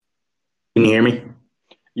Can you hear me?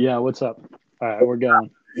 Yeah, what's up? All right, we're going.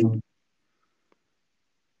 Are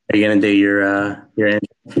you gonna do your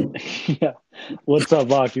intro? Yeah. What's up,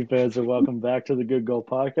 hockey fans, and welcome back to the Good Goal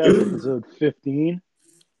Podcast, episode 15,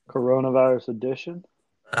 coronavirus edition.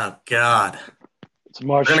 Oh God, It's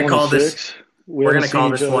March we're gonna call this. 26th. We We're haven't gonna seen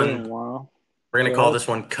call each this other in a one. while. We're gonna Go call ahead. this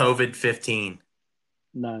one COVID-15.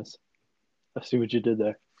 Nice. I see what you did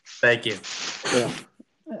there. Thank you. Yeah.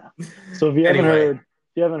 Yeah. So if you haven't Anyway, heard,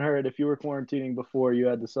 if you were quarantining before, you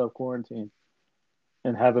had to self-quarantine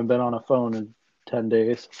and haven't been on a phone in 10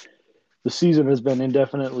 days. The season has been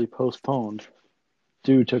indefinitely postponed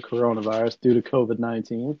due to coronavirus, due to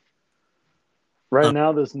COVID-19. Right uh,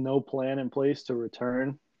 now, there's no plan in place to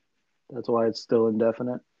return. That's why it's still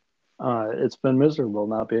indefinite. It's been miserable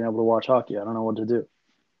not being able to watch hockey. I don't know what to do.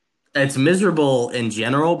 it's miserable in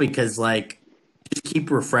general because just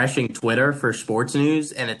keep refreshing Twitter for sports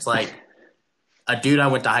news, and it's like a dude I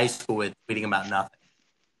went to high school with tweeting about nothing,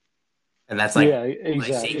 and that's like Yeah, all I see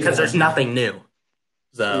exactly. because there's nothing new.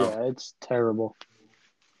 So Yeah, it's terrible.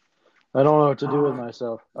 I don't know what to do with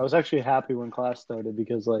myself. I was actually happy when class started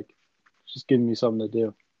because, like, it's just giving me something to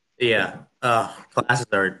do. yeah, classes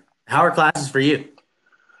are. How are classes for you?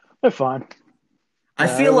 They're fine. I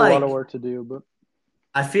Yeah, I feel have a lot of like work to do, but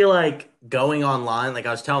I feel like going online, like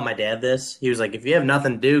I was telling my dad this, he was like, if you have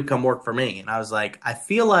nothing to do, come work for me. And I was like, I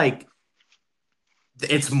feel like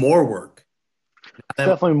it's more work. it's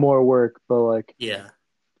definitely more work. But, like, Yeah,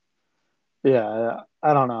 yeah,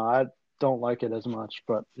 I don't know. I don't like it as much,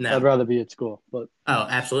 but I'd no. rather be at school. Oh,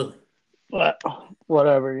 absolutely. But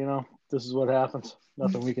whatever, this is what happens.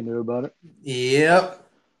 Nothing we can do about it. Yep.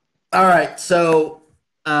 All right. So,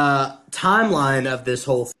 timeline of this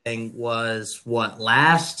whole thing was what,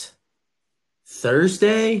 last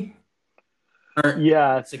Thursday or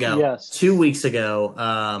Yeah, weeks ago, yes. 2 weeks ago.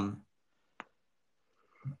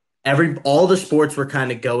 All the sports were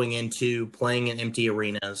kind of going into playing in empty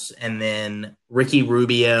arenas, and then Rudy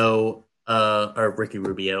Gobert of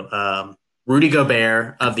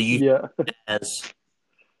the Utah Yeah. Jazz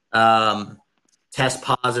um, test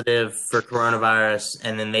positive for coronavirus,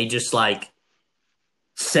 and then they just like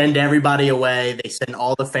send everybody away. They send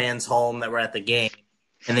all the fans home that were at the game,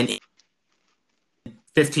 and then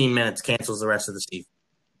 15 minutes cancels the rest of the season.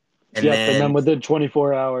 And Yep. And then then, within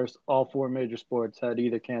 24 hours, all four major sports had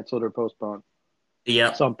either canceled or postponed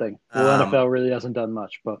yep, something. Well, NFL really hasn't done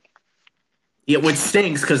much, but which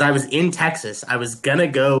stinks because I was in Texas. I was gonna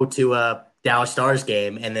go to a Dallas Stars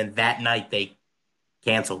game, and then that night they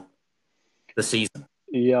canceled the season.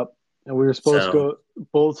 yep. And we were So,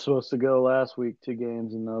 both supposed to go last week to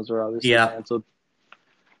games, and those are obviously yeah, canceled.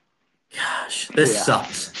 gosh, this Yeah.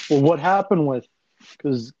 sucks. Well, what happened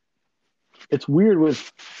because it's weird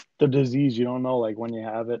with the disease, you don't know, like, when you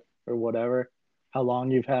have it or whatever, how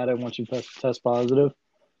long you've had it once you test positive.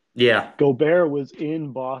 Yeah, Gobert was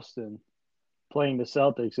in Boston playing the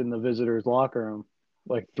Celtics in the visitors' locker room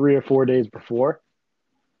like 3 or 4 days before.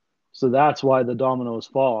 So that's why the dominoes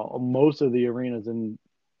fall. Most of the arenas in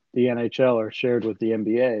the NHL are shared with the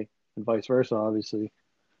NBA and vice versa, obviously.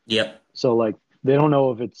 yep, So, like, they don't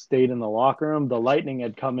know if it stayed in the locker room. The Lightning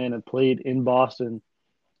had come in and played in Boston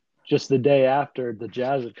just the day after the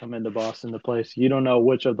Jazz had come into Boston to play. So you don't know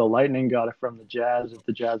which of the Lightning got it from the Jazz, if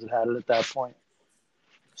the Jazz had it at that point.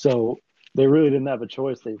 So they really didn't have a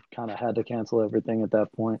choice. They kind of had to cancel everything at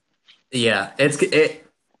that point. yeah.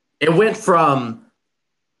 It went from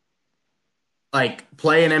like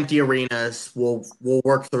play in empty arenas. We'll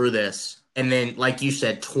work through this, and then like you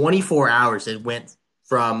said, 24 hours. It went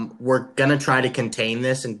from we're gonna try to contain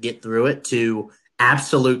this and get through it to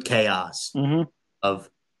absolute chaos Mm-hmm. of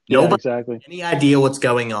Yeah, nobody exactly. has any idea what's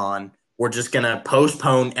going on. We're just gonna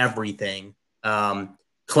postpone everything.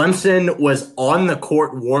 Clemson was on the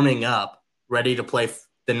court warming up, ready to play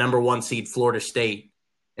the number one seed Florida State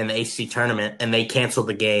in the ACC tournament, and they canceled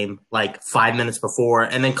the game like 5 minutes before.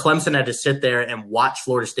 And then Clemson had to sit there and watch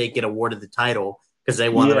Florida State get awarded the title because they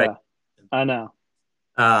won the regular. Yeah, I know.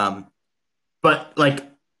 Um, but like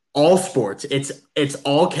all sports, it's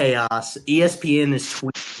all chaos. ESPN is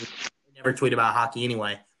tweeting. They never tweet about hockey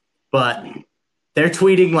anyway, but they're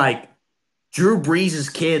tweeting like Drew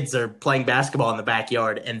Brees' kids are playing basketball in the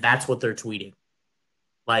backyard, and that's what they're tweeting.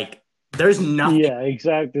 Like, there's nothing. Yeah,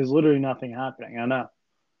 exactly. There's literally nothing happening. I know.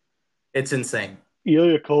 It's insane.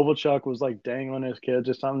 Ilya Kovalchuk was like dangling his kids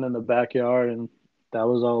or something in the backyard, and that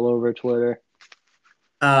was all over Twitter.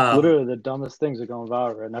 Um, Literally, the dumbest things are going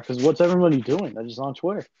viral right now. Because what's everybody doing? They're just on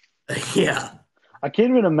Twitter. yeah, I can't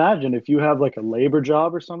even imagine if you have like a labor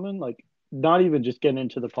job or something, like, not even just getting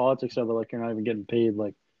into the politics of it, like, you're not even getting paid.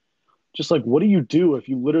 Like, just like, what do you do if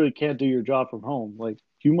you literally can't do your job from home? Like,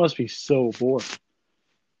 You must be so bored.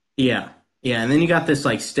 Yeah. Yeah. And then you got this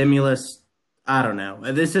like stimulus. I don't know.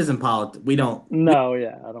 This isn't politics. We No,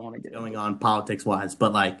 yeah, I don't want to get going into it. on politics wise,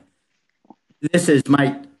 but like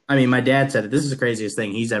my dad said it. This is the craziest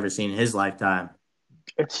thing he's ever seen in his lifetime.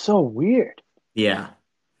 It's so weird. Yeah.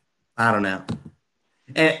 I don't know.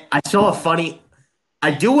 And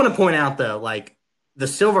I do want to point out though, like the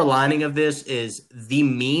silver lining of this is the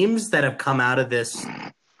memes that have come out of this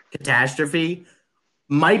catastrophe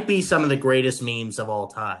might be some of the greatest memes of all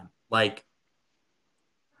time. Like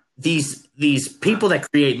these people that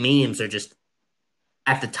create memes are just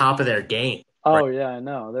at the top of their game. Right? Oh yeah, I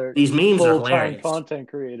know. They're These memes are full-time hilarious. content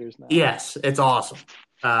creators now. Yes, it's awesome.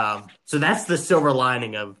 So that's the silver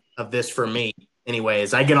lining of this for me.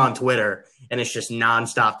 Anyways, I get on Twitter and it's just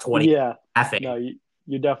nonstop 20 Yeah. laughing. No,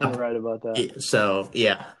 you're definitely right about that. So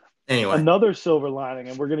yeah. Anyway, Another silver lining,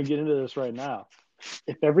 and we're going to get into this right now.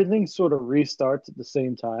 If everything sort of restarts at the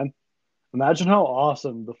same time, imagine how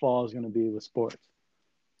awesome the fall is going to be with sports.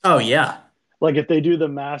 oh yeah, Like if they do the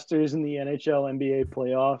Masters in the NHL, NBA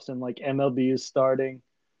playoffs, and like MLB is starting,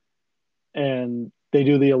 and they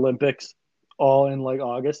do the Olympics all in like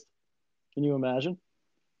August. Can you imagine?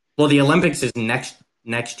 well the Olympics is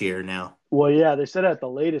next year now. Well, yeah, they said at the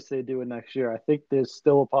latest they do it next year. I think there's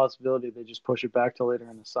still a possibility they just push it back to later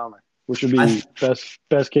in the summer, which would be I,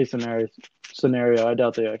 best case scenario. Scenario. I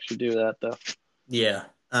doubt they actually do that though. yeah,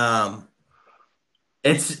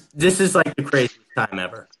 this is like the craziest time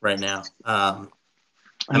ever right now. I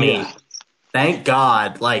mean, Yeah. thank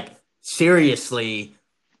God. Like seriously,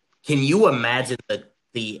 can you imagine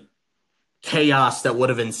the chaos that would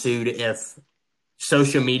have ensued if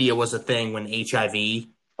social media was a thing when HIV?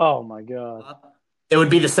 Oh my God. It would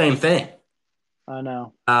be the same thing. I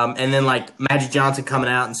know. And then like Magic Johnson coming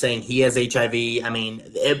out and saying he has HIV. I mean,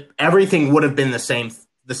 everything would have been the same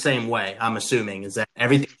way. I'm assuming is that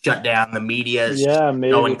everything shut down. The media is Yeah,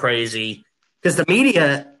 maybe. going crazy because the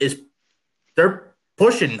media they're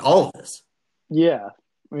pushing all of this. Yeah.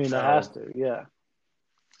 I mean, So, it has to. Yeah.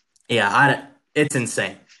 Yeah, it's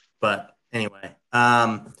insane. But anyway,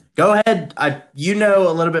 go ahead. You know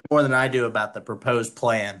a little bit more than I do about the proposed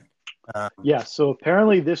plan. Yeah. So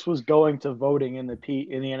apparently this was going to voting in the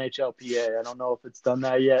NHLPA. I don't know if it's done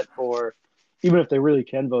that yet, or even if they really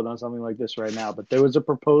can vote on something like this right now. But there was a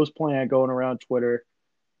proposed plan going around Twitter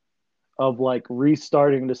of like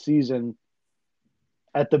restarting the season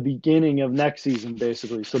at the beginning of next season,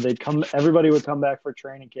 basically. So everybody would come back for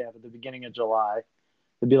training camp at the beginning of July.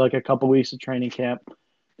 It'd be like a couple weeks of training camp.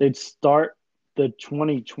 They'd start the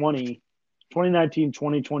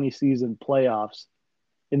 2019-2020 season playoffs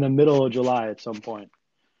in the middle of July at some point.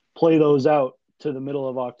 Play those out to the middle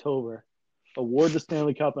of October. Award the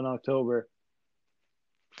Stanley Cup in October.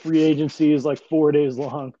 Free agency is like 4 days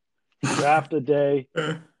long. Draft a day,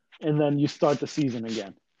 and then you start the season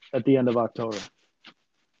again at the end of October.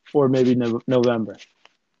 Or maybe November.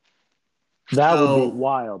 That would be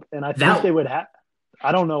wild. And I think they would have –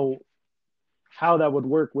 I don't know how that would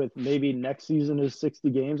work with maybe next season is 60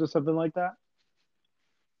 games or something like that.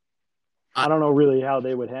 I don't know really how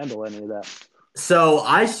they would handle any of that. So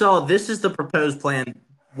I saw this is the proposed plan.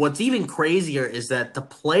 What's even crazier is that the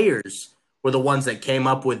players were the ones that came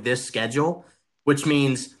up with this schedule, which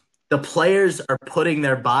means the players are putting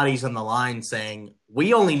their bodies on the line saying,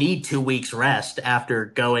 we only need 2 weeks rest after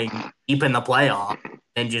going deep in the playoff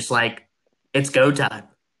and just like, it's go time.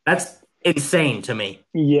 That's insane to me.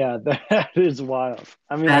 Yeah, that is wild.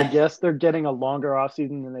 I mean, I guess they're getting a longer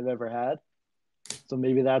offseason than they've ever had. So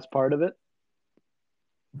maybe that's part of it.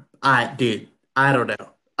 Dude, I don't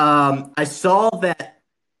know. I saw that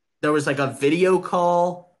there was like a video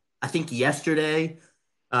call, I think yesterday.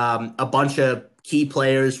 A bunch of key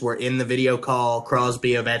players were in the video call,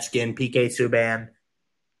 Crosby, Ovechkin, PK Subban.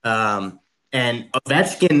 And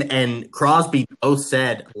Ovechkin and Crosby both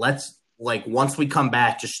said, let's, like, once we come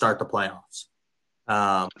back, just start the playoffs.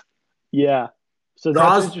 Yeah. So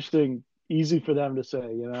that's interesting. Easy for them to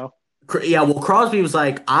say, you know? Yeah, well, Crosby was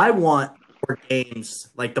like, I want more games.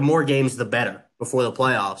 Like, the more games, the better before the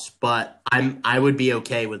playoffs. But I would be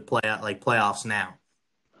okay with playoffs now.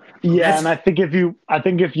 Yeah, and I think if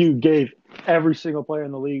you gave every single player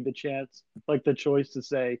in the league the chance, like the choice to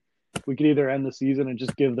say, we could either end the season and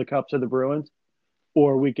just give the cup to the Bruins,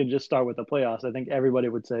 or we could just start with the playoffs. I think everybody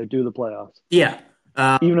would say, do the playoffs. Yeah.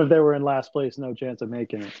 Even if they were in last place, no chance of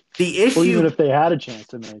making it. The issue, or even if they had a chance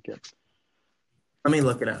to make it. Let me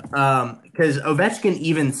look it up. Because Ovechkin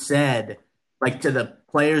even said, like, to the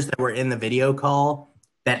players that were in the video call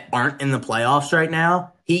that aren't in the playoffs right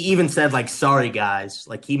now, he even said, like, sorry, guys.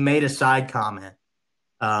 Like, he made a side comment.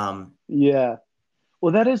 Yeah.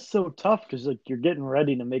 Well, that is so tough because like you're getting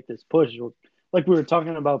ready to make this push. Like we were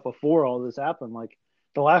talking about before all this happened. Like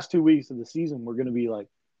the last 2 weeks of the season were going to be like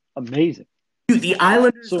amazing. Dude, the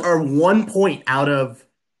Islanders So are 1 point out of.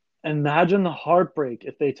 imagine the heartbreak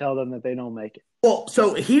if they tell them that they don't make it. Well,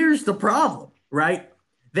 so here's the problem, right?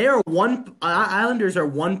 They are one. Islanders are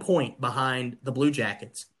 1 point behind the Blue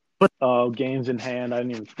Jackets, but Oh, games in hand. I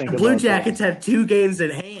didn't even think the Blue about that. Jackets have 2 games in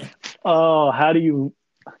hand. Oh, how do you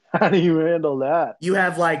handle that? You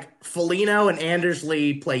have like Foligno and Anders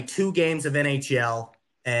Lee play 2 games of NHL,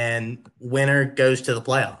 and winner goes to the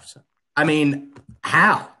playoffs. I mean,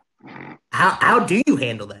 how? How do you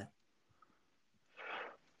handle that?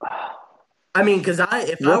 I mean, because if I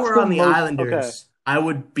What's were the on the most okay? Islanders, I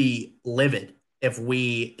would be livid if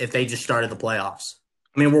they just started the playoffs.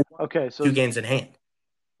 I mean, we're Okay, two so games in hand.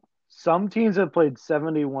 some teams have played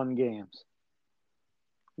 71 games.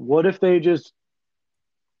 What if they just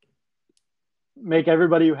make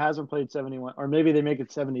everybody who hasn't played 71, or maybe they make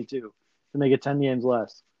it 72 to make it 10 games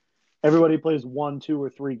less? Everybody plays 1, 2, or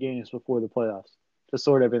 3 games before the playoffs to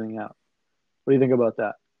sort everything out. What do you think about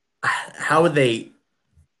that? How would they?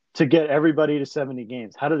 To get everybody to 70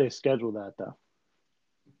 games. How do they schedule that, though?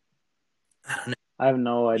 I don't know. I have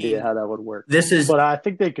no I idea mean, how that would work. this is But I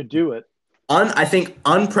think they could do it. I think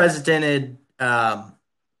unprecedented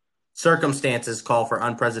circumstances call for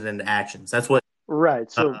unprecedented actions. That's what. Right. Uh,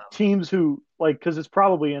 So teams who, like, because it's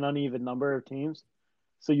probably an uneven number of teams.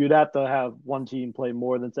 So you'd have to have one team play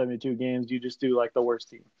more than 72 games. You just do, like, the worst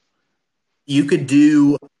team. you could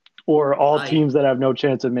do. Or all I teams that have no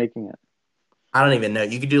chance of making it. I don't even know.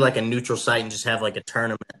 You could do like a neutral site and just have like a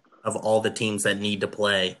tournament of all the teams that need to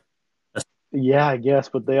play. Yeah, I guess,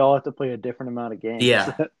 but they all have to play a different amount of games.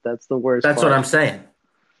 Yeah, That's the worst that's what part. I'm saying.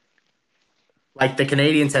 Like the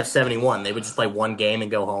Canadians have 71. They would just play 1 game and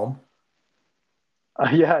go home.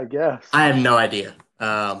 Yeah, I guess. I have no idea.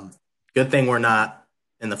 Good thing we're not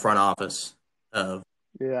in the front office of,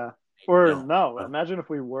 Yeah. you Or know. no, imagine if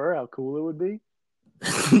we were, how cool it would be.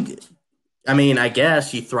 I mean, I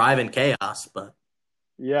guess you thrive in chaos, but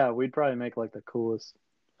Yeah, we'd probably make like the coolest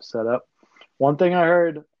setup. One thing I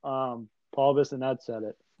heard, Paul Bissonnette said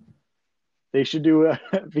it. They should do it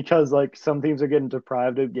because like some teams are getting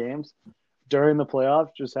deprived of games during the playoffs.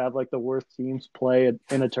 Just have like the worst teams play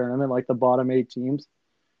in a tournament, like the bottom 8 teams,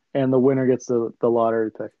 and the winner gets the lottery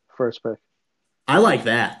pick, first pick. I like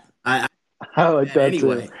that. I I like that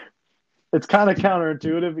too. anyway. It's kind of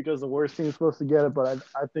counterintuitive because the worst team's supposed to get it, but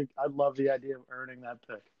I think I'd love the idea of earning that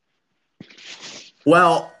pick.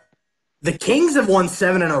 Well, the Kings have won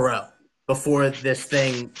 7 in a row before this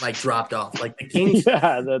thing like dropped off. Like the Kings,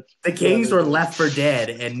 Yeah, that's the Kings were devastating. left for dead,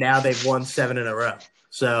 and now they've won 7 in a row.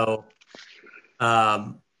 So,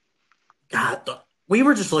 God, we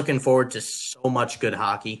were just looking forward to so much good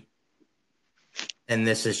hockey, and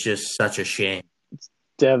this is just such a shame.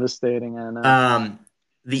 Devastating, I know.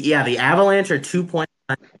 The Avalanche are 2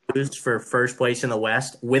 points for first place in the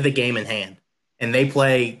West with a game in hand, and they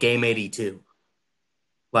play game 82.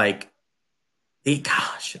 Like,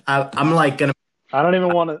 gosh, I'm like gonna. I don't even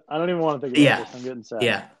want to. I don't even want to think about Yeah, this. I'm getting sad.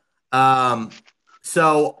 yeah.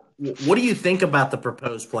 So what do you think about the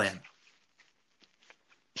proposed plan?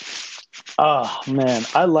 Oh man,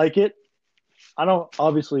 I like it. I don't.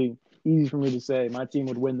 Obviously, easy for me to say. My team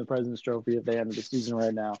would win the President's Trophy if they ended the season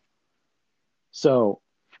right now. So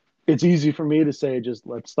it's easy for me to say, just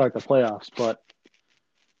let's start the playoffs. But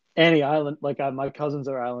any island, like my cousins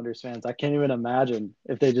are Islanders fans. I can't even imagine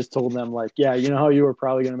if they just told them, like, yeah, you know how you were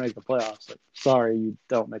probably going to make the playoffs. Like, sorry, you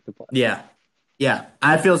don't make the playoffs. Yeah, yeah.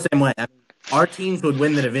 I feel the same way. I mean, our teams would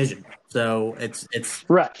win the division, so it's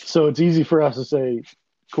Right. So it's easy for us to say,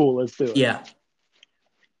 cool, let's do it. yeah.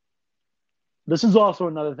 This is also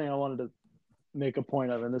another thing I wanted to make a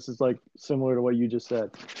point of, and this is like similar to what you just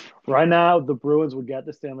said. Right now, the Bruins would get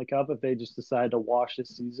the Stanley Cup if they just decide to wash this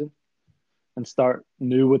season and start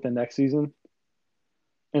new with the next season.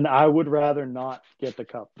 And I would rather not get the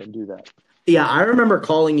cup than do that. Yeah, I remember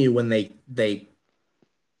calling you when they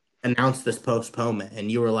announced this postponement, and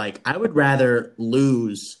you were like, I would rather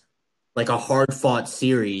lose like a hard fought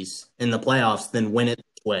series in the playoffs than win it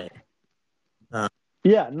this way.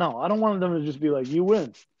 Yeah, no, I don't want them to just be like, you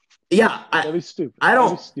win. Yeah, That'd be stupid. I That'd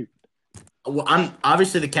don't. be stupid. Well, I'm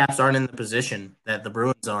obviously the Caps aren't in the position that the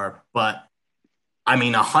Bruins are, but I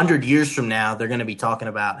mean, 100 years from now, they're going to be talking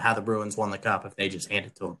about how the Bruins won the cup if they just hand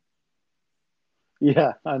it to them.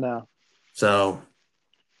 Yeah, I know. So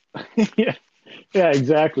yeah,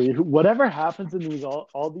 exactly. Whatever happens in these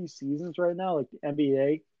all these seasons right now, like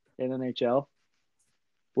NBA and NHL,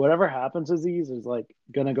 whatever happens to these is like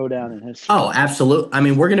gonna go down in history. absolutely. I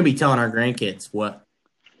mean, we're going to be telling our grandkids what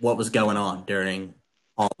was going on during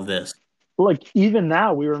all of this. Like, even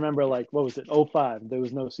now, we remember, like, what was it, '05? There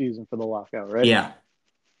was no season for the lockout, right? Yeah.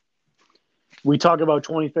 We talk about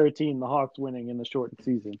 2013, the Hawks winning in the shortened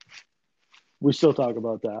season. We still talk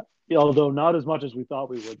about that, although not as much as we thought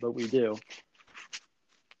we would, but we do.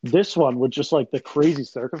 This one, with just like the crazy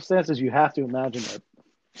circumstances, you have to imagine it.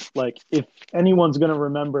 Like, if anyone's going to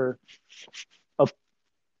remember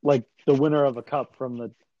like the winner of a cup from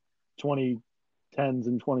the 2010s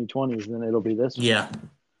and 2020s, then it'll be this one. Yeah.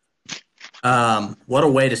 What a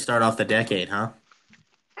way to start off the decade, huh?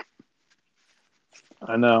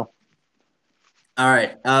 I know. All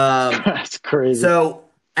right. That's crazy. So,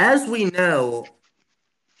 as we know,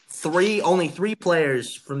 only three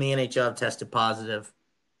players from the NHL have tested positive.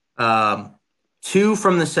 Two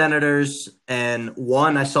from the Senators and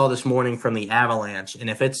one I saw this morning from the Avalanche. And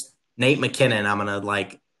if it's Nate McKinnon, I'm gonna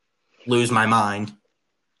lose my mind.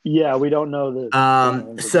 Yeah, we don't know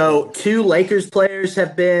the. So two Lakers players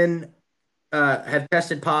have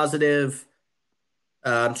tested positive.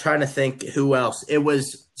 I'm trying to think who else.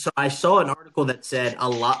 I saw an article that said a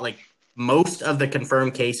lot, like most of the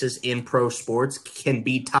confirmed cases in pro sports can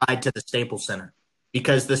be tied to the Staples Center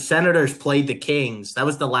because the Senators played the Kings. That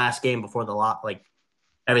was the last game before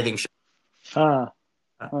everything. So.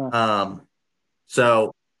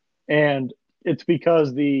 And it's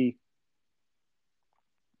because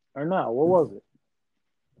what was it?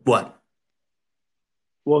 What?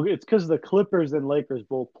 Well, it's because the Clippers and Lakers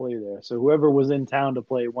both play there. So whoever was in town to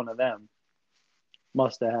play one of them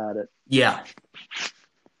must have had it. Yeah.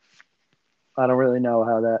 I don't really know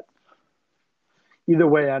how that. Either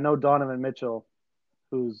way, I know Donovan Mitchell,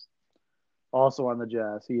 who's also on the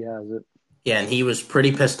Jazz, he has it. Yeah, and he was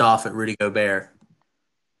pretty pissed off at Rudy Gobert.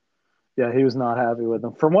 Yeah, he was not happy with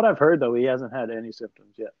him. From what I've heard, though, he hasn't had any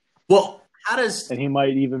symptoms yet. Well, and he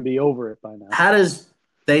might even be over it by now. How does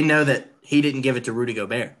they know that he didn't give it to Rudy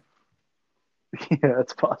Gobert? Yeah,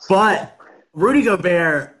 it's possible. But Rudy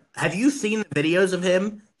Gobert, have you seen the videos of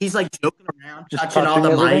him? He's like joking around, just touching all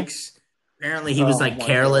the everything? mics. Apparently, he was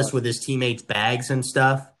careless with his teammates' bags and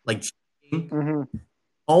stuff. Mm-hmm.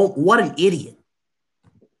 Oh, what an idiot!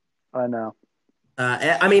 I know.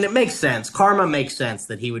 I mean, it makes sense. Karma makes sense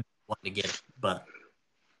that he would want to get it, but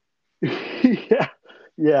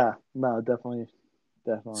yeah, no, definitely.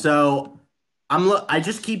 So I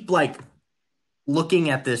just keep looking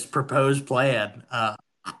at this proposed plan.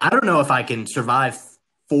 I don't know if I can survive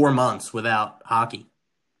 4 months without hockey.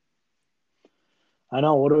 I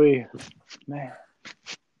know. Man.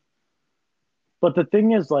 But the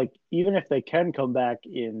thing is, even if they can come back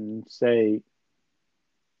in, say,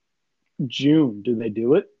 June, do they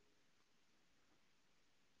do it?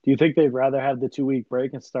 Do you think they'd rather have the 2-week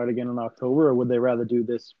break and start again in October, or would they rather do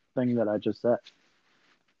this thing that I just said?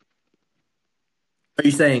 Are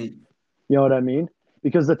you saying? You know what I mean?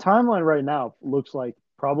 Because the timeline right now looks like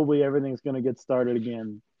probably everything's going to get started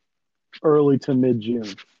again early to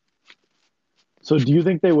mid-June. So do you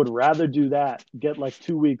think they would rather do that, get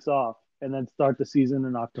 2 weeks off, and then start the season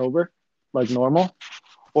in October like normal?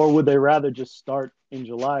 Or would they rather just start in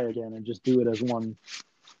July again and just do it as one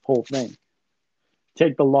whole thing?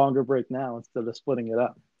 Take the longer break now instead of splitting it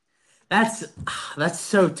up. That's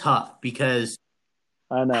so tough because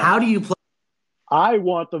I know. How do you play? I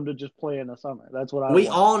want them to just play in the summer. That's what We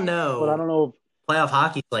want. all know. But I don't know if playoff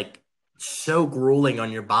hockey is so grueling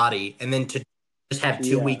on your body, and then to just have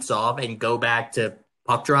 2 weeks off and go back to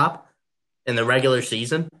puck drop in the regular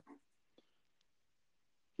season.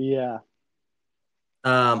 Yeah.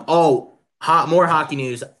 More hockey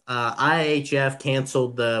news. IHF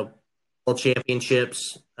canceled the World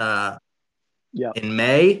Championships in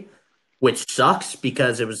May, which sucks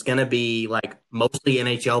because it was going to be mostly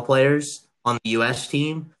NHL players on the U.S.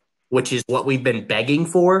 team, which is what we've been begging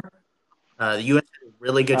for. The U.S. had a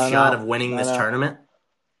really good shot of winning this tournament,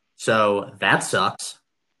 so that sucks.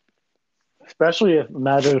 Especially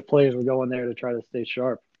if players were going there to try to stay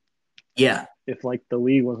sharp. Yeah. If the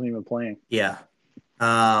league wasn't even playing. Yeah.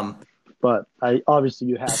 But obviously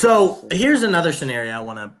you have. So here's another scenario I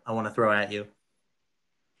want to throw at you.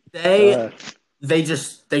 They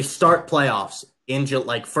start playoffs in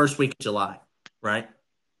first week of July, right?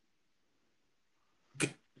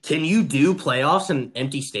 Can you do playoffs in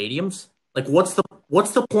empty stadiums? What's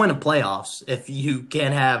the point of playoffs if you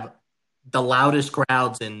can't have the loudest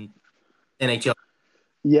crowds in NHL?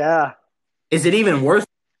 Yeah. Is it even worth it?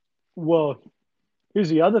 Well, here's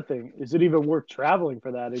the other thing. Is it even worth traveling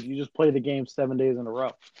for that if you just play the game 7 days in a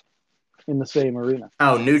row in the same arena?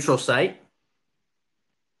 Oh, neutral site?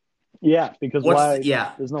 Yeah, because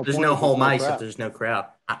there's no home ice if there's no crowd.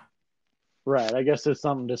 Right. I guess there's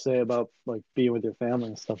something to say about being with your family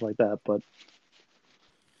and stuff like that, but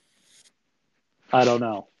I don't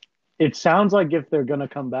know. It sounds like if they're gonna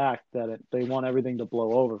come back, they want everything to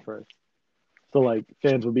blow over first, so like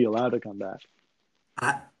fans would be allowed to come back.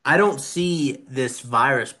 I don't see this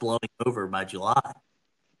virus blowing over by July.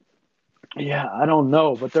 Yeah, I don't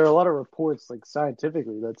know, but there are a lot of reports, like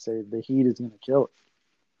scientifically, that say the heat is gonna kill it.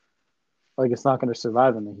 Like it's not gonna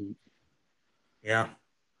survive in the heat. Yeah.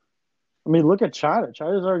 I mean, look at China.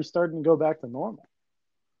 China's already starting to go back to normal.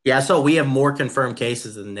 Yeah, so we have more confirmed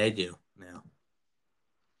cases than they do now.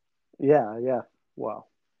 Yeah, yeah. Well,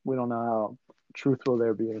 we don't know how truthful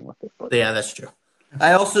they're being with it, but Yeah, that's true.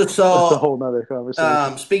 I also that's a saw, whole nother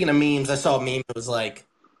conversation. speaking of memes, I saw a meme that was like,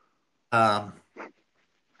 um,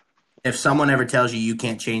 if someone ever tells you you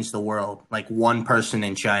can't change the world, like one person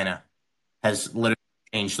in China has literally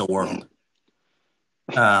changed the world.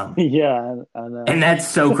 Yeah, I know. And that's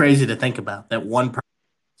so crazy to think about that one person.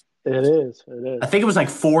 It is. It I is. think it was like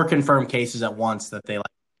 4 confirmed cases at once that they like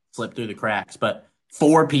slipped through the cracks, but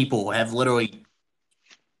 4 people have literally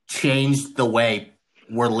changed the way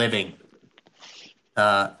we're living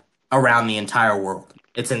around the entire world.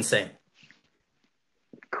 It's insane.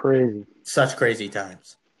 Crazy. Such crazy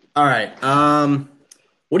times. All right.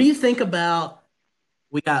 What do you think about?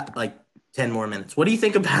 We got like 10 more minutes. What do you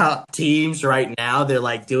think about teams right now? They're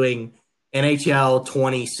like doing NHL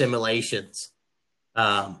 20 simulations.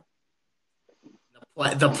 Um,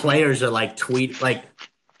 the players are like like.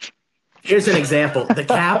 Here's an example. The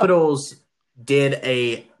Capitals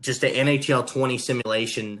did just an NHL 20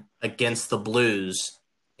 simulation against the Blues,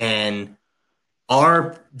 and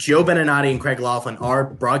our Joe Beninati and Craig Laughlin, our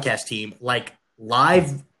broadcast team, like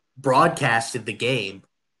live broadcasted the game.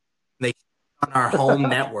 They on our home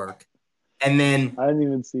network, and then I didn't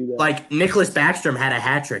even see that. like Nicholas Backstrom had a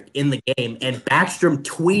hat trick in the game, and Backstrom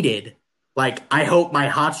tweeted like, "I hope my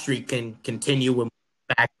hot streak can continue when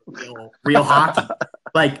we're back to real hockey."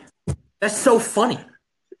 Like that's so funny,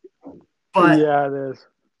 but Yeah, it is.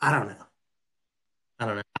 I don't know. I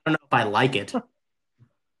don't know. I don't know if I like it. No,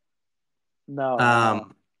 no.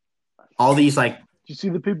 Um, all these like, Did you see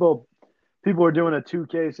the people? People are doing a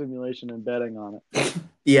 2K simulation and betting on it.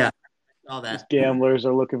 yeah, I saw These that. gamblers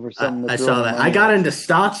are looking for something to I throw saw their that. I money got at. into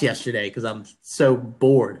stocks yesterday because I'm so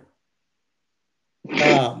bored.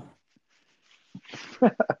 Um,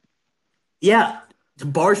 yeah,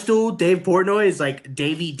 Barstool Dave Portnoy is like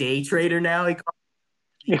Davey Day Trader now. He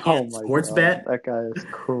calls Oh it my sports god, bet. that guy is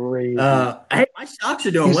crazy. Hey, my stocks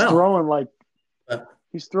are doing He's well. throwing like Uh,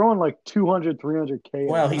 he's throwing like 200, 300K at a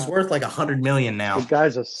well, he's time. worth like 100 million The now.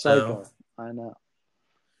 guy's a So psycho. I know.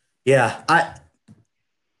 yeah,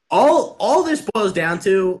 all this boils down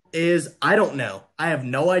to is I don't know. I have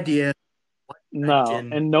no idea what No,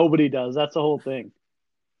 direction. and nobody does. That's the whole thing.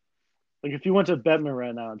 Like if you went to Betman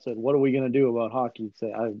right now and said, "What are we gonna do about hockey?" You'd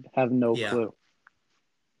say, "I have no Yeah, clue."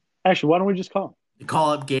 Actually, why don't we just call him?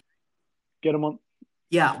 call up Gabe. Get him on.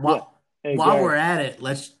 Yeah, Yeah. Hey, while Gary. we're at it,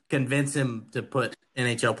 let's convince him to put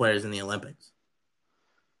NHL players in the Olympics.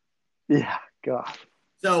 Yeah. God.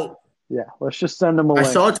 So Yeah. Let's just send him a I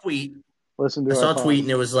link. saw a tweet. Listen I to our saw a pod. tweet,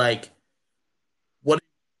 and it was like, "What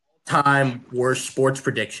time worst sports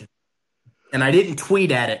prediction?" And I didn't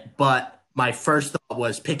tweet at it, but my first thought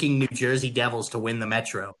was picking New Jersey Devils to win the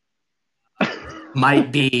Metro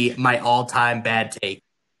might be my all-time bad take.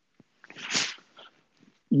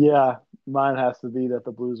 Yeah. Mine has to be that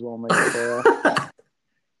the Blues won't make the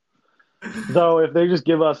playoffs. Though, if they just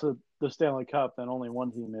give us the Stanley Cup, then only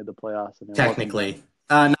one team made the playoffs, and it wasn't them. Technically,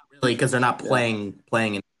 not really, because they're not playing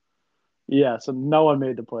in. Yeah, so no one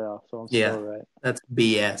made the playoffs, so I'm Yeah, still right. that's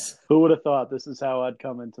BS. Who would have thought this is how I'd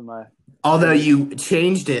come into my Although career? you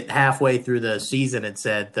changed it halfway through the season and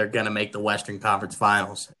said they're going to make the Western Conference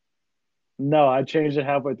Finals, No, I changed it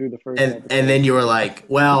halfway through the first and episode. then you were like,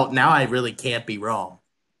 "Well, now I really can't be wrong."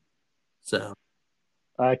 So,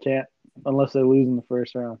 I can't unless they lose in the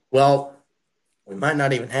first round. well, we might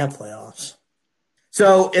not even have playoffs.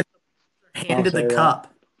 So, if they're I'll handed the say that.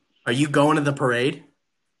 cup, are you going to the parade?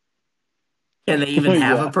 Can they even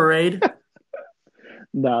have Yeah. a parade?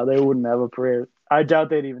 No, they wouldn't have a parade. I doubt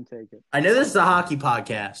they'd even take it. I know this is a hockey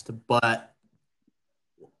podcast, but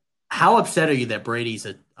how upset are you that Brady's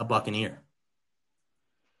a Buccaneer?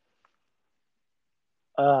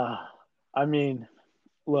 I mean,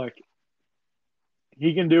 look,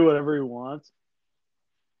 he can do whatever he wants.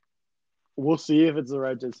 We'll see if it's the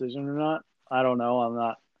right decision or not. I don't know. I'm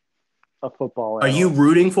not a football Are you analyst.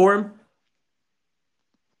 rooting for him?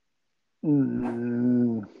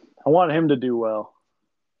 I want him to do well.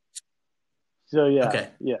 So yeah, Okay.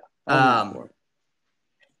 yeah.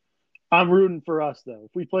 I'm rooting for us though.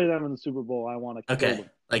 If we play them in the Super Bowl, I want to kill Okay. them.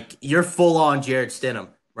 Like you're full on Jared Stidham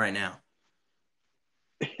right now.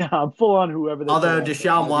 Yeah, I'm full on whoever they Although put out there. Deshaun Might be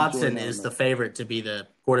Jordan Watson is the Howard. favorite to be the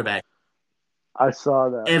quarterback. I saw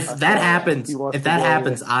that. If I that saw that. He happens, wants if to that go with.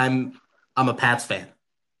 happens, I'm a Pats fan.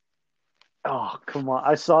 Oh, come on.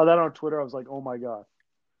 I saw that on Twitter. I was like, oh my God.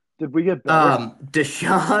 Did we get better?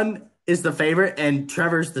 Deshaun is the favorite, and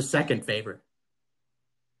Trevor's the second favorite.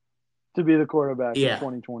 To be the quarterback in Yeah,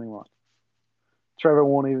 2021. Trevor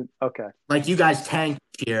won't even. Okay. like you guys tanked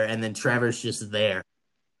this year, and then Trevor's just there.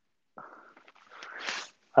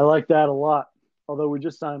 I like that a lot. Although we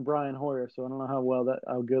just signed Brian Hoyer, so I don't know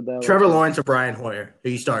how good that Trevor looks. Lawrence or Brian Hoyer? Who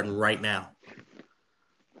are you starting right now?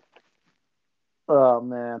 Oh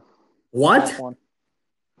man. What? Tough one.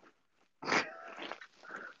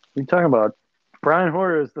 You talking about Brian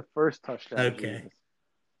Hoyer is the first touchdown. Okay. Jesus.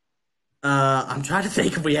 I'm trying to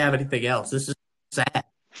think if we have anything else. This is sad.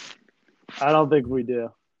 I don't think we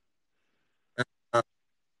do.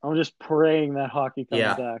 I'm just praying that hockey comes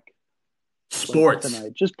Yeah. back. Sports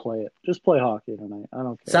tonight. Just play it. Just play hockey tonight. I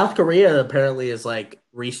don't care. South Korea apparently is like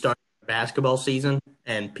restarting basketball season,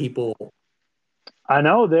 and people. I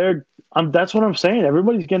know that's what I'm saying.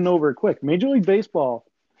 Everybody's getting over it quick. Major League Baseball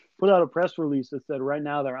put out a press release that said right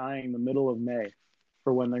now they're eyeing the middle of May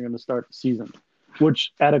for when they're going to start the season,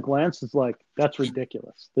 which at a glance is like that's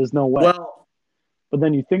ridiculous. There's no way. Well, but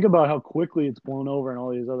then you think about how quickly it's blown over in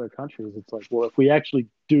all these other countries. It's like, well, if we actually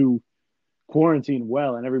do quarantine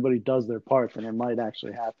well and everybody does their part, then it might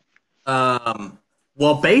actually happen.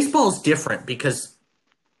 well, baseball's different because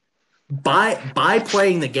by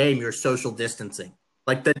playing the game, you're social distancing.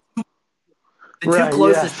 Like the two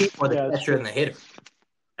closest people are the catcher and the hitter.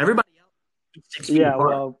 Everybody else is 6 feet apart.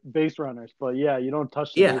 Well, base runners, but you don't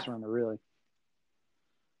touch the base runner really.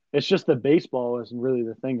 It's just that baseball isn't really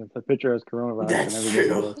the thing. If the pitcher has coronavirus, that's and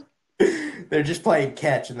everybody true. They're just playing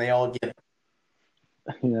catch, and they all get.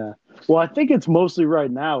 Yeah. Well, I think it's mostly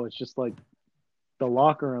right now. It's just like the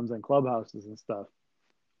locker rooms and clubhouses and stuff,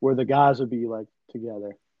 where the guys would be like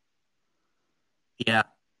together. Yeah.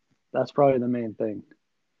 That's probably the main thing.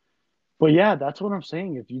 But yeah, that's what I'm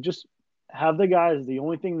saying. If you just have the guys, the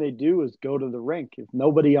only thing they do is go to the rink. If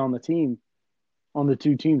nobody on the team, on the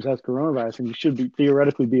two teams has coronavirus, and you should be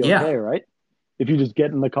theoretically be okay, right? If you just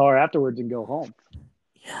get in the car afterwards and go home.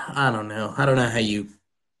 Yeah, I don't know how you.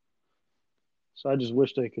 So I just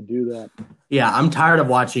wish they could do that. Yeah, I'm tired of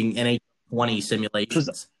watching NH20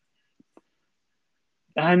 simulations.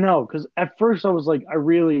 I know, because at first I was like,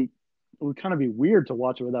 it would kind of be weird to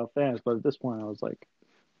watch it without fans, but at this point I was like,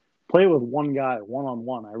 play it with one guy,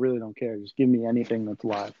 one-on-one. I really don't care. Just give me anything that's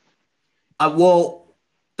live. Well,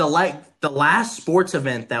 the last sports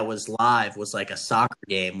event that was live was like a soccer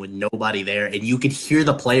game with nobody there, and you could hear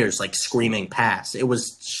the players like screaming pass. It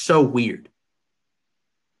was so weird.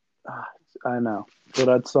 I know, but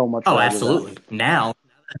that's so much. Oh, absolutely. Now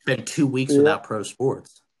it's been 2 weeks without pro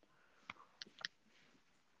sports.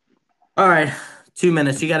 All right, 2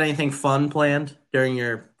 minutes. You got anything fun planned during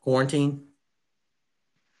your quarantine?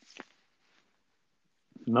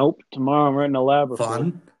 Nope. Tomorrow I'm renting a lab report.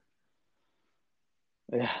 Fun.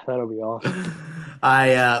 Yeah, that'll be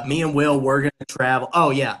awesome. Me and Will, we're gonna travel. Oh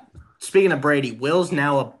yeah. Speaking of Brady, Will's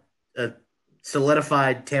now a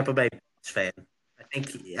solidified Tampa Bay fan.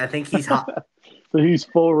 I think he's hot. So he's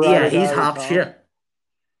full ride. Yeah, he's hop shit.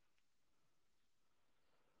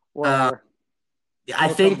 Well, I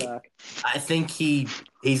think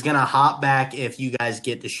he's gonna hop back if you guys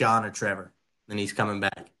get Deshaun or Trevor. Then he's coming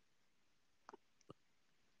back.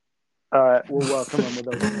 All right, we'll welcome him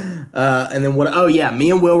with us. And then what? Oh yeah, me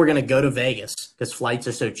and Will were gonna go to Vegas because flights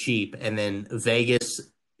are so cheap, and then Vegas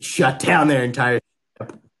shut down their entire.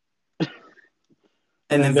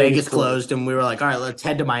 And then Vegas closed, and we were like, all right, let's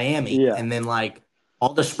head to Miami. Yeah. And then, like,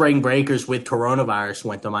 all the spring breakers with coronavirus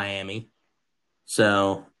went to Miami.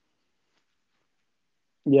 So.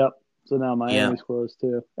 Yep. So now Miami's closed,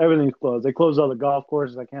 too. Everything's closed. They closed all the golf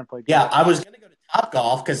courses. I can't play golf. Yeah, I was going to go to Top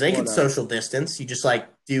Golf because they can social distance. You just, like,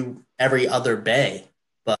 do every other bay.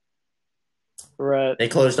 But they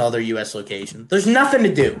closed all their U.S. locations. There's nothing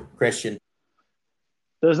to do, Christian.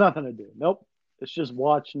 There's nothing to do. Nope. It's just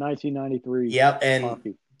watch 1993. Yep, and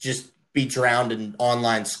hockey. Just be drowned in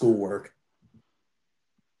online schoolwork.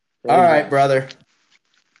 All right, brother.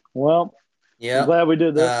 Well, I'm glad we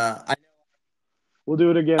did this. We'll do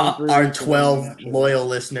it again. Our 12 loyal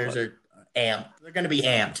listeners are amped. They're going to be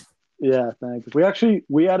amped. Yeah, thanks.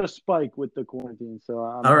 We had a spike with the quarantine, so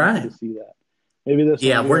I'm happy to see that. Maybe this.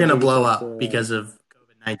 Yeah, we're going to blow up because of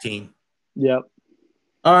COVID-19. Yep.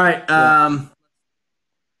 All right.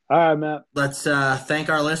 All right, Matt. Let's thank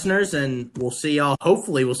our listeners, and we'll see y'all.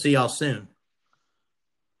 Hopefully, we'll see y'all soon.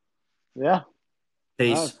 Yeah.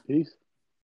 Peace. Peace.